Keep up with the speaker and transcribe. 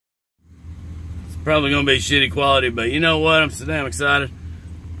Probably gonna be shitty quality, but you know what? I'm so damn excited.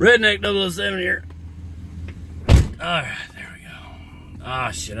 Redneck 007 here. Alright, there we go.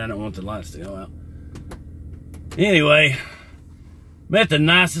 Ah, shit, I don't want the lights to go out. Anyway, met the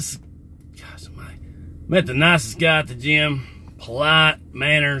nicest guy at the gym. Polite,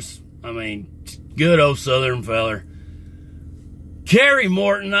 manners. I mean, good old Southern feller. Kerry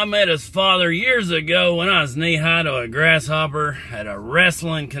Morton, I met his father years ago when I was knee-high to a grasshopper at a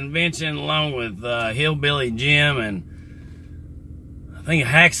wrestling convention along with Hillbilly Jim, and I think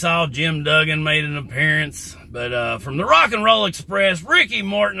Hacksaw Jim Duggan made an appearance. But from the Rock and Roll Express, Ricky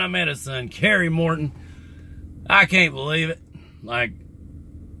Morton, I met his son, Kerry Morton. I can't believe it. Like,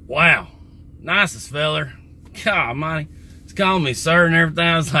 wow. Nicest feller. God almighty. He's calling me sir and everything.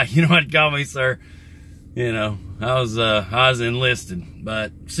 I was like, you know what, call me sir. You know, I was enlisted,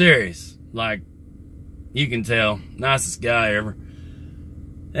 but serious, like, you can tell, nicest guy ever.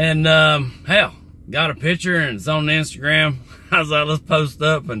 And, hell, got a picture and it's on Instagram. I was like, let's post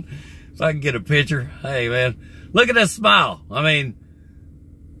up and if I can get a picture. Hey, man, look at that smile. I mean,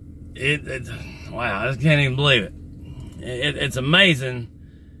 wow, I just can't even believe it. It's amazing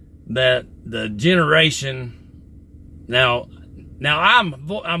that the generation, now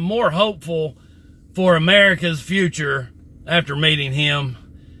I'm more hopeful for America's future after meeting him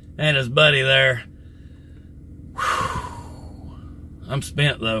and his buddy there. Whew. I'm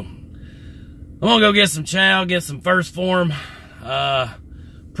spent though. I'm gonna go get some chow, get some First Form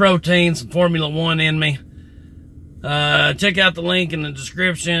protein, some Formula 1 in me. Check out the link in the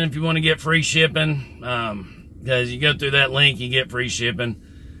description if you want to get free shipping. Because you go through that link, you get free shipping.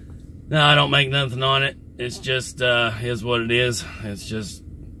 No, I don't make nothing on it. It's just is what it is. It's just,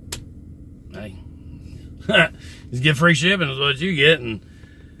 hey. Just get free shipping is what you get, and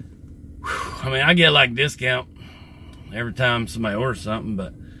whew, I mean, I get like discount every time somebody orders something,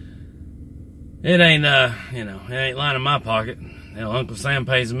 but it ain't you know, it ain't lining my pocket. Hell, Uncle Sam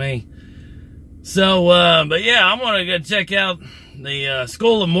pays me. So but yeah, I'm gonna go check out the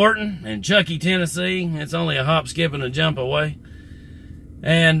School of Morton in Chuckey, Tennessee. It's only a hop, skip, and a jump away.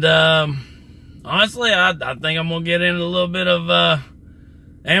 And honestly, I think I'm gonna get into a little bit of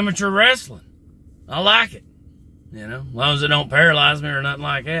amateur wrestling. I like it, you know, as long as it don't paralyze me or nothing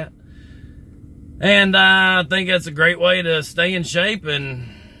like that. And I think that's a great way to stay in shape, and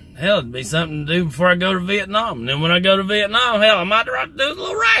hell, it'd be something to do before I go to Vietnam. And then when I go to Vietnam, hell, I might do a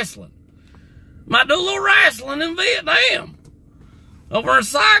little wrestling. Might do a little wrestling in Vietnam. Over in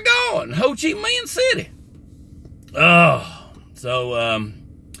Saigon, Ho Chi Minh City. Oh, so,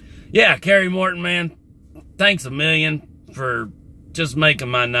 yeah, Kerry Morton, man, thanks a million for just making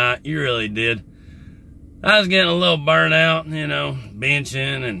my night. You really did. I was getting a little burnt out, you know,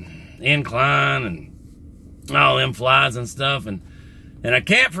 benching and incline and all them flies and stuff. And I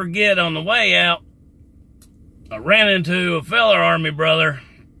can't forget on the way out, I ran into a fellow Army brother,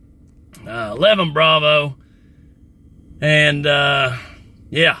 11 Bravo. And,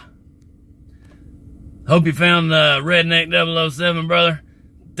 yeah. Hope you found the Redneck 007, brother.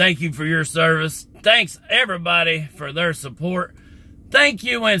 Thank you for your service. Thanks, everybody, for their support. Thank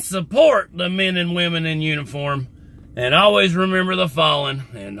you and support the men and women in uniform. And always remember the fallen.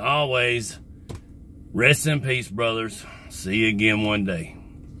 And always rest in peace, brothers. See you again one day.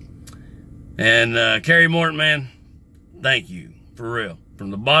 And Kerry Morton, man, thank you. For real. From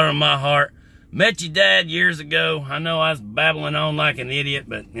the bottom of my heart. Met your dad years ago. I know I was babbling on like an idiot,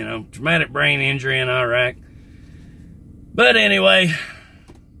 but, you know, traumatic brain injury in Iraq. But anyway,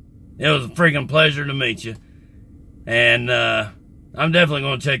 it was a freaking pleasure to meet you. And, I'm definitely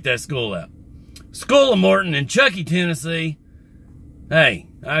going to check that school out. School of Morton in Chuckey, Tennessee. Hey,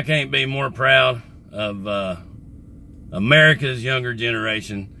 I can't be more proud of America's younger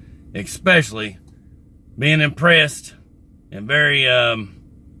generation, especially being impressed and very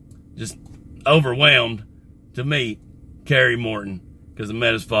just overwhelmed to meet Kerry Morton, because I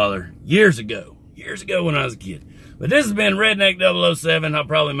met his father years ago when I was a kid. But this has been Redneck 007. I'll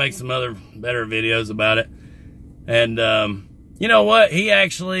probably make some other better videos about it. And you know what? He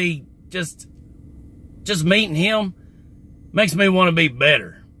actually, just meeting him makes me want to be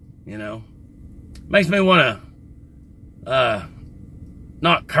better, you know? Makes me want to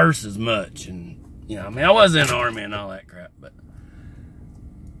not curse as much. And, you know, I mean, I was in the Army and all that crap, but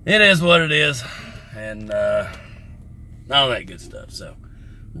it is what it is. And all that good stuff. So,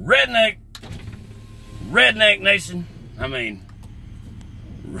 Redneck Nation. I mean,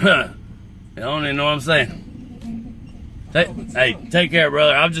 I don't even know what I'm saying. Hey, take care,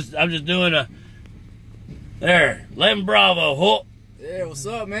 brother. I'm just doing a there. 11 Bravo. Whoop. Yeah, what's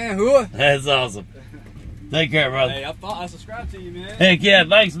up, man? Who? That's awesome. Take care, brother. Hey, I subscribed to you, man. Heck yeah,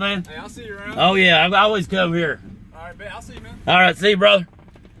 thanks, man. Hey, I'll see you around. Oh yeah, I always come here. All right, man. I'll see you, man. All right, see you, brother.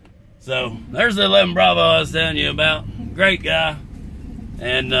 So there's the 11 Bravo I was telling you about. Great guy,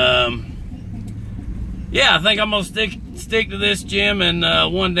 and yeah, I think I'm gonna stick to this gym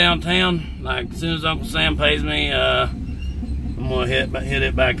and one downtown. Like as soon as Uncle Sam pays me, I'm gonna hit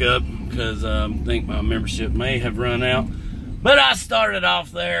it back up because I think my membership may have run out. But I started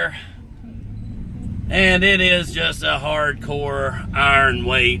off there, and it is just a hardcore iron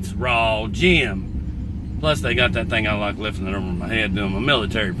weights raw gym. Plus, they got that thing I like lifting it over my head, doing my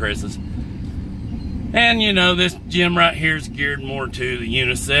military presses. And, you know, this gym right here is geared more to the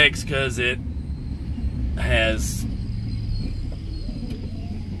unisex because it has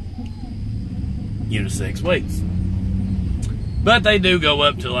unisex weights. But they do go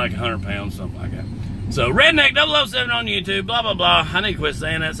up to like 100 pounds, something like that. So, Redneck 007 on YouTube, blah, blah, blah. I need to quit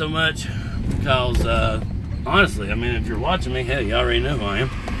saying that so much because, honestly, I mean, if you're watching me, hell, you already know who I am.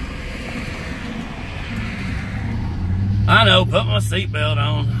 I know, put my seatbelt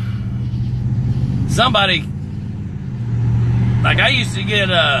on. Somebody, like I used to get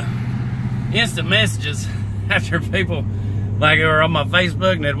instant messages after people, like they were on my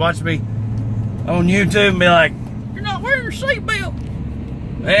Facebook and they'd watch me on YouTube and be like, "You're not wearing your seatbelt."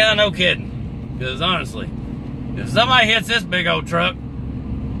 Yeah, no kidding. Because honestly, if somebody hits this big old truck,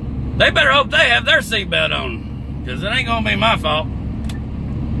 they better hope they have their seatbelt on. Because it ain't going to be my fault.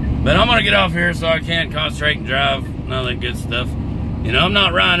 But I'm going to get off here so I can concentrate and drive and all that good stuff. You know, I'm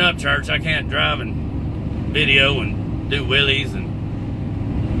not riding up church. I can't drive and video and do wheelies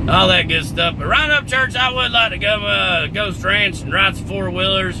and all that good stuff. But riding up church, I would like to go Ghost Ranch and ride some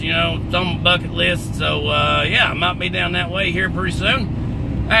four-wheelers. You know, it's on my bucket list. So, yeah, I might be down that way here pretty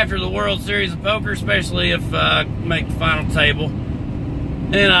soon. After the World Series of Poker, especially if I make the final table.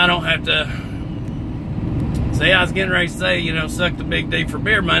 And I don't have to... See, I was getting ready to say, you know, suck the big D for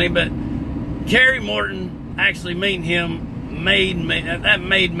beer money, but Kerry Morton, actually meeting him, made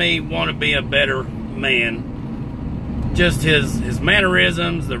me want to be a better man. Just his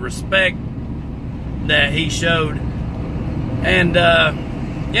mannerisms, the respect that he showed. And,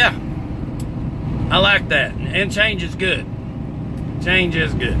 yeah, I like that. And change is good. Change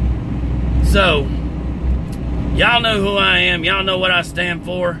is good. So, y'all know who I am. Y'all know what I stand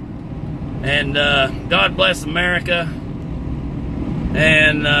for. And God bless America,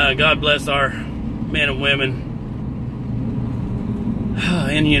 and God bless our men and women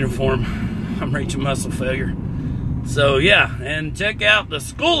in uniform. I'm reaching muscle failure. So yeah, and check out the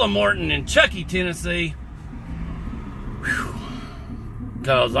School of Morton in Chuckey, Tennessee.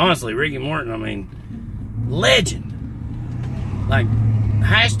 Because honestly, Ricky Morton, I mean, legend. Like,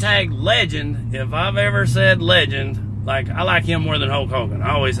 hashtag legend, if I've ever said legend. Like, I like him more than Hulk Hogan.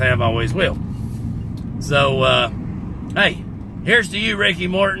 I always have, always will. So, hey, here's to you, Ricky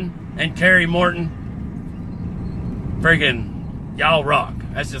Morton and Kerry Morton. Freaking, y'all rock.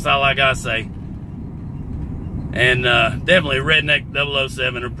 That's just all I gotta say. And, definitely Redneck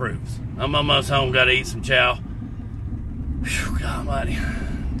 007 approves. I'm almost home, gotta eat some chow. Whew, God almighty.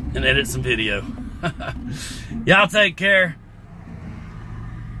 And edit some video. Y'all take care.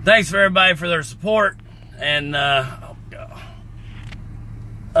 Thanks for everybody for their support. And,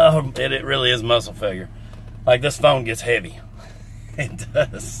 oh, it really is muscle failure. Like, this phone gets heavy. It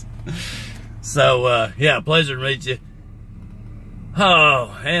does. So, yeah, pleasure to meet you.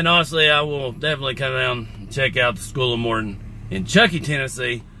 Oh, and honestly, I will definitely come down and check out the School of Morton in Chuckey,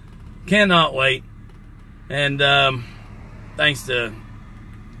 Tennessee. Cannot wait. And, thanks to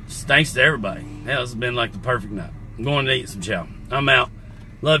everybody. Hell, this has been like the perfect night. I'm going to eat some chow. I'm out.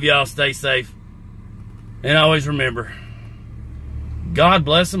 Love y'all. Stay safe. And always remember, God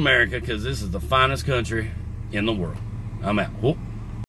bless America, because this is the finest country in the world. I'm out. Whoop.